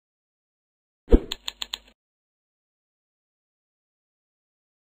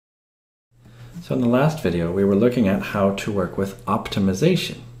So in the last video, we were looking at how to work with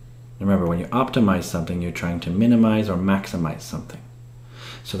optimization. Remember, when you optimize something, you're trying to minimize or maximize something.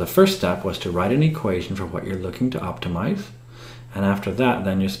 So the first step was to write an equation for what you're looking to optimize. And after that,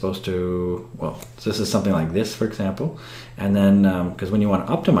 then you're supposed to, well, so this is something like this, for example. And then, because when you want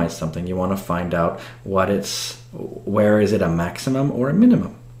to optimize something, you want to find out where is it a maximum or a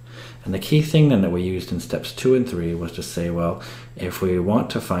minimum. And the key thing then that we used in steps 2 and 3 was to say, well, if we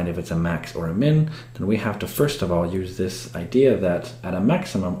want to find if it's a max or a min, then we have to first of all use this idea that at a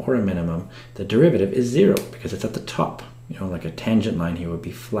maximum or a minimum, the derivative is 0 because it's at the top. You know, like a tangent line here would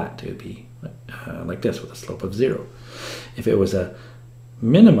be flat. It would be like this with a slope of 0. If it was a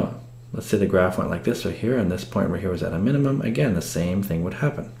minima, let's say the graph went like this right here, and this point right here was at a minimum, again, the same thing would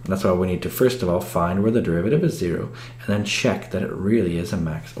happen. And that's why we need to first of all find where the derivative is 0, and then check that it really is a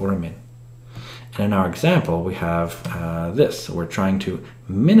max or a min. And in our example, we have this. So we're trying to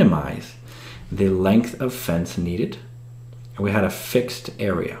minimize the length of fence needed, and we had a fixed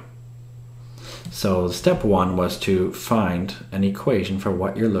area. So step 1 was to find an equation for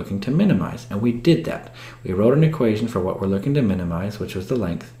what you're looking to minimize, and we did that. We wrote an equation for what we're looking to minimize, which was the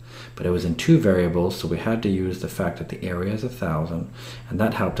length, but it was in 2 variables, so we had to use the fact that the area is 1,000, and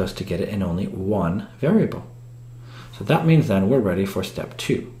that helped us to get it in only 1 variable. So that means then we're ready for step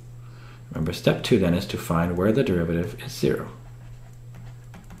 2. Remember, step 2 then is to find where the derivative is 0.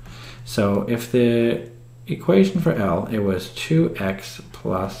 So if the equation for L, it was 2x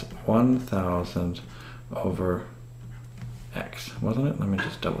plus 1,000 over x, wasn't it? Let me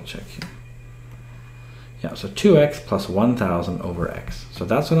just double check here. Yeah, so 2x plus 1,000 over x. So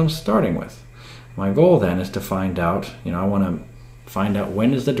that's what I'm starting with. My goal then is to find out, I want to find out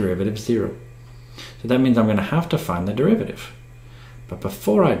when is the derivative 0. So that means I'm going to have to find the derivative. But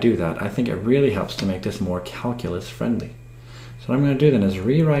before I do that, I think it really helps to make this more calculus friendly. So what I'm going to do then is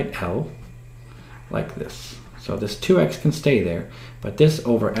rewrite L like this. So this 2x can stay there, but this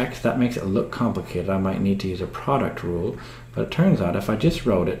over x, that makes it look complicated. I might need to use a product rule, but it turns out if I just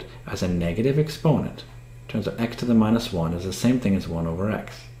wrote it as a negative exponent, it turns out x to the minus 1 is the same thing as 1 over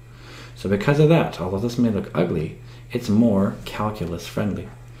x. So because of that, although this may look ugly, it's more calculus friendly.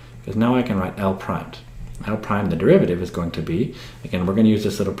 Because now I can write L primed. L prime, the derivative is going to be, again, we're going to use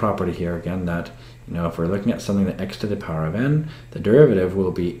this little property here again that, if we're looking at something that x to the power of n, the derivative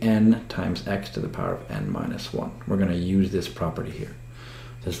will be n times x to the power of n minus 1. We're going to use this property here.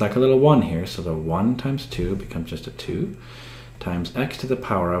 There's like a little 1 here, so the 1 times 2 becomes just a 2, times x to the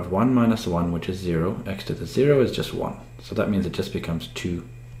power of 1 minus 1, which is 0. X to the 0 is just 1. So that means it just becomes 2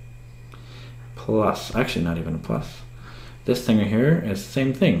 plus, actually not even a plus. This thing here is the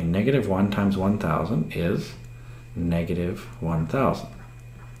same thing. Negative 1 times 1,000 is negative 1,000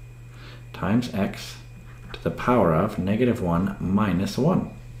 times x to the power of negative 1 minus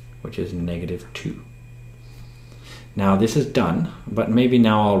 1, which is negative 2. Now this is done, but maybe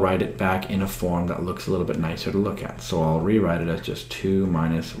now I'll write it back in a form that looks a little bit nicer to look at. So I'll rewrite it as just 2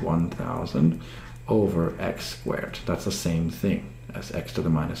 minus 1,000 over x squared. That's the same thing as x to the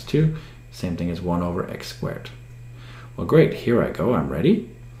minus 2, same thing as 1 over x squared. Well, great, here I go, I'm ready.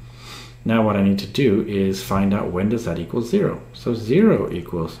 Now what I need to do is find out when does that equal 0. So 0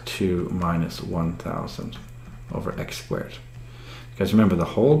 equals 2 minus 1,000 over x squared. Because remember, the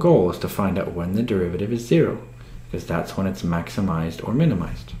whole goal is to find out when the derivative is 0, because that's when it's maximized or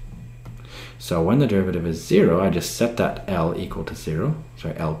minimized. So when the derivative is 0, I just set that L equal to 0,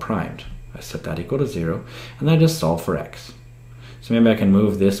 sorry, L primed. I set that equal to 0, and then I just solve for x. So maybe I can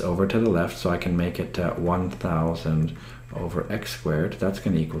move this over to the left so I can make it 1,000 over x squared. That's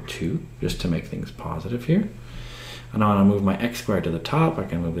going to equal 2, just to make things positive here. And I want to move my x squared to the top. I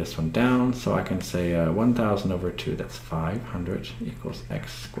can move this one down, so I can say 1,000 over 2, that's 500 equals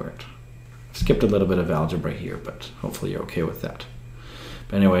x squared. Skipped a little bit of algebra here, but hopefully you're okay with that.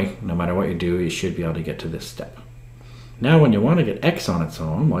 But anyway, no matter what you do, you should be able to get to this step. Now when you want to get x on its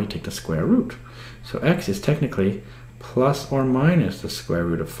own, well, you take the square root. So x is technically plus or minus the square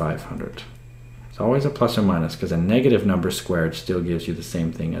root of 500. It's always a plus or minus because a negative number squared still gives you the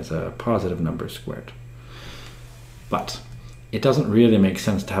same thing as a positive number squared. But it doesn't really make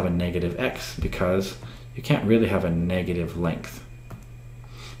sense to have a negative x because you can't really have a negative length.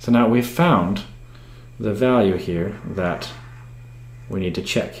 So now we've found the value here that we need to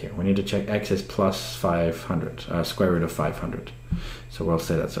check here. We need to check x is plus 500, square root of 500. So we'll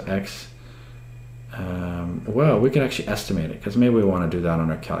say that. So x, well, we can actually estimate it because maybe we want to do that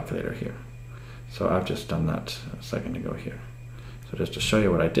on our calculator here. So I've just done that a second ago here. So just to show you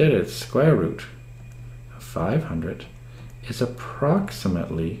what I did, it's square root of 500 is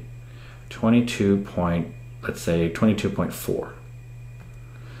approximately 22.4.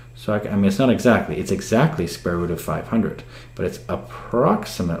 So I mean, it's not exactly, it's exactly square root of 500, but it's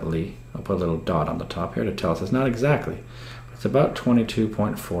approximately, I'll put a little dot on the top here to tell us it's not exactly. It's about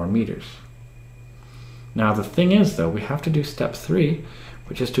 22.4 meters. Now the thing is though, we have to do step 3,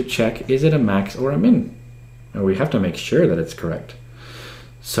 which is to check, is it a max or a min? And we have to make sure that it's correct.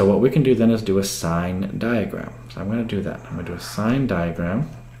 So what we can do then is do a sign diagram. So I'm going to do that. I'm going to do a sign diagram.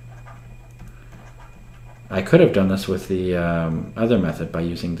 I could have done this with the other method by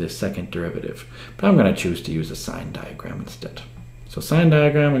using the second derivative, but I'm going to choose to use a sign diagram instead. So sign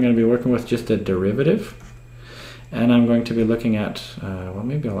diagram, I'm going to be working with just a derivative, and I'm going to be looking at, well,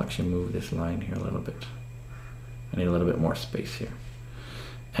 maybe I'll actually move this line here a little bit. I need a little bit more space here.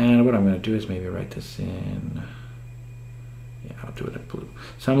 And what I'm going to do is maybe write this in, yeah, I'll do it in blue.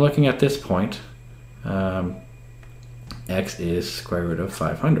 So I'm looking at this point, x is square root of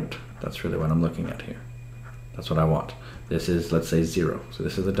 500. That's really what I'm looking at here. That's what I want. This is, let's say, 0. So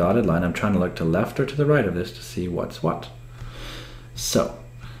this is the dotted line. I'm trying to look to left or to the right of this to see what's what. So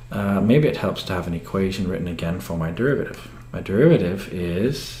maybe it helps to have an equation written again for my derivative. My derivative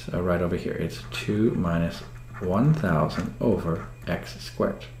is right over here. It's 2 minus 1,000 over x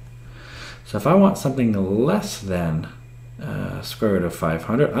squared. So if I want something less than square root of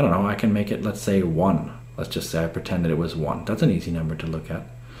 500, I don't know, I can make it, let's say, 1. Let's just say I pretended it was 1. That's an easy number to look at.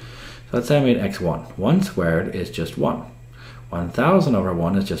 So let's say I made x1. 1 squared is just 1. 1,000 over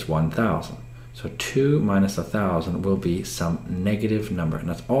 1 is just 1,000. So 2 minus 1,000 will be some negative number. And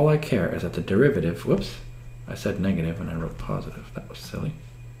that's all I care, is that the derivative, whoops, I said negative and I wrote positive. That was silly.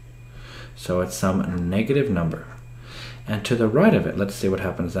 So it's some negative number. And to the right of it, let's see what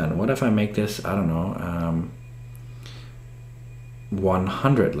happens then. What if I make this, I don't know,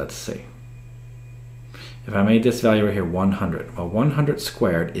 100, let's say. If I made this value right here 100, well, 100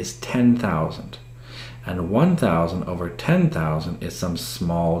 squared is 10,000. And 1,000 over 10,000 is some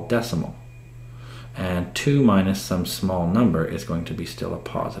small decimal. And 2 minus some small number is going to be still a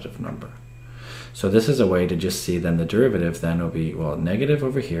positive number. So this is a way to just see then the derivative then will be, well, negative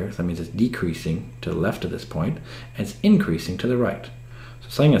over here. So that means it's decreasing to the left of this point, and it's increasing to the right. So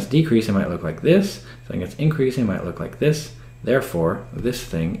something that's decreasing might look like this. Something that's increasing might look like this. Therefore, this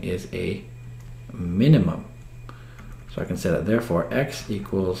thing is a minimum. So I can say that therefore x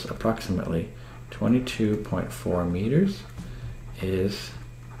equals approximately 22.4 meters is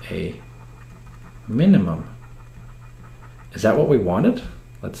a minimum. Is that what we wanted?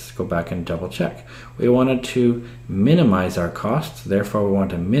 Let's go back and double check. We wanted to minimize our costs, therefore we want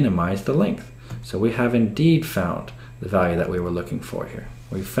to minimize the length. So we have indeed found the value that we were looking for here.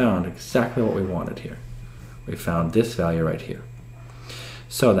 We found exactly what we wanted here. We found this value right here.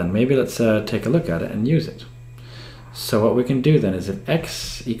 So then maybe let's take a look at it and use it. So what we can do then is if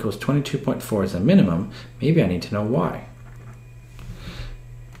x equals 22.4 is a minimum, maybe I need to know y.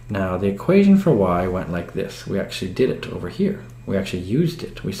 Now the equation for y went like this. We actually did it over here. We actually used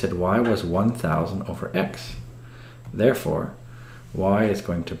it. We said y was 1,000 over x. Therefore, y is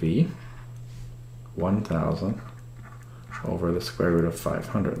going to be 1,000 over the square root of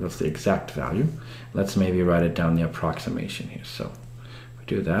 500. That's the exact value. Let's maybe write it down the approximation here. So if we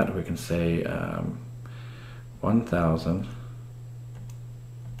do that, we can say 1,000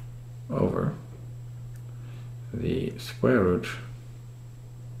 over the square root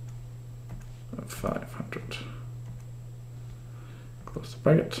of 500. Close the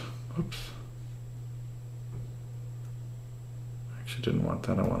bracket. Oops. I actually didn't want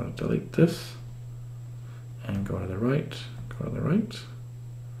that. I want to delete this and go to the right. Go to the right.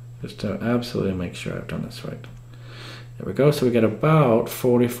 Just to absolutely make sure I've done this right. There we go. So we get about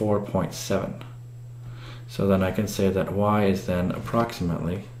 44.7. So then I can say that y is then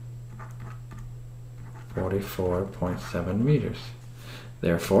approximately 44.7 meters.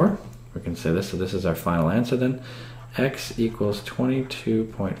 Therefore, we can say this. So this is our final answer then. X equals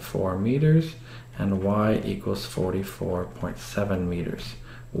 22.4 meters and y equals 44.7 meters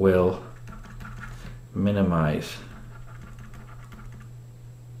will minimize.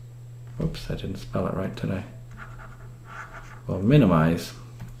 Oops, I didn't spell it right today. Will minimize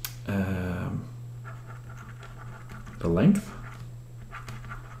the length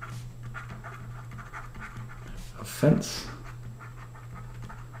of fence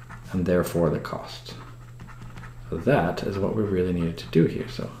and therefore the cost. So that is what we really needed to do here.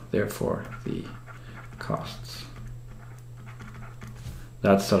 So therefore the costs.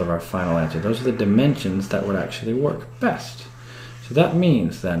 That's sort of our final answer. Those are the dimensions that would actually work best. So that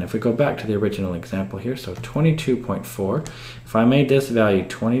means then, if we go back to the original example here, so 22.4, if I made this value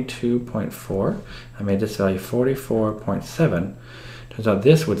 22.4, I made this value 44.7, turns out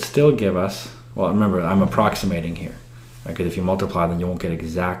this would still give us, well, remember, I'm approximating here. Because if you multiply, then you won't get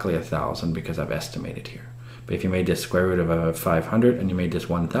exactly 1,000 because I've estimated here. But if you made this square root of 500 and you made this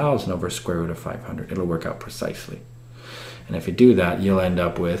 1,000 over square root of 500, it'll work out precisely. And if you do that, you'll end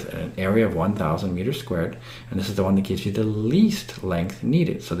up with an area of 1,000 meters squared, and this is the one that gives you the least length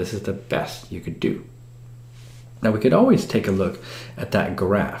needed. So this is the best you could do. Now we could always take a look at that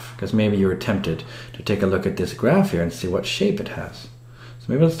graph, because maybe you were tempted to take a look at this graph here and see what shape it has. So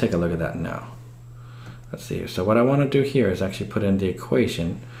maybe let's take a look at that now. Let's see here. So what I want to do here is actually put in the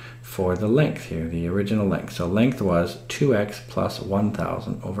equation for the length here, the original length. So length was 2x plus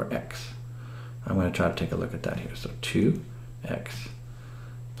 1,000 over x. I'm going to try to take a look at that here. So 2x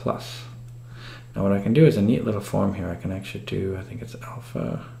plus. Now what I can do is a neat little form here. I can actually do, I think it's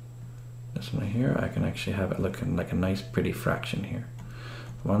alpha, this one here. I can actually have it looking like a nice pretty fraction here.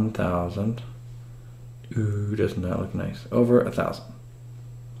 1,000, ooh, doesn't that look nice? Over 1,000,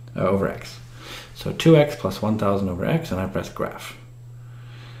 over x. So 2x plus 1,000 over x, and I press graph.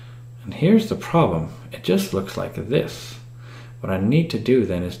 And here's the problem. It just looks like this. What I need to do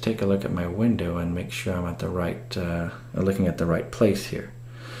then is take a look at my window and make sure I'm at the right, looking at the right place here.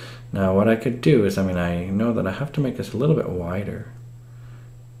 Now what I could do is, I know that I have to make this a little bit wider.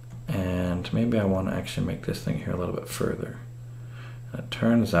 And maybe I want to actually make this thing here a little bit further. It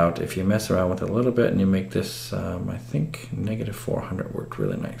turns out if you mess around with it a little bit and you make this, I think negative 400 worked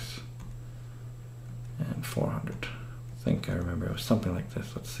really nice. And 400. I think I remember it was something like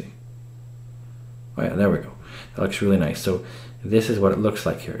this. Let's see. Oh yeah, there we go. That looks really nice. So this is what it looks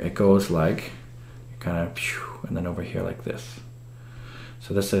like here. It goes like kind of, and then over here like this.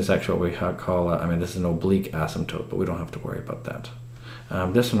 So this is actually what we call, this is an oblique asymptote, but we don't have to worry about that.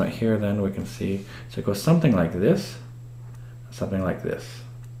 This one right here, then we can see, so it goes something like this, something like this.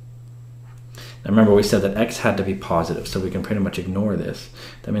 Now remember, we said that x had to be positive, so we can pretty much ignore this.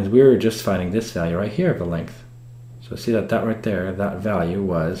 That means we were just finding this value right here of the length. So see that right there, that value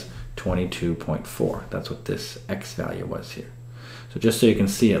was 22.4. That's what this x value was here. So just so you can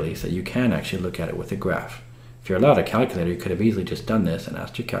see at least that you can actually look at it with a graph. If you're allowed a calculator, you could have easily just done this and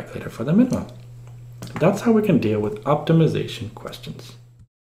asked your calculator for the minimum. That's how we can deal with optimization questions.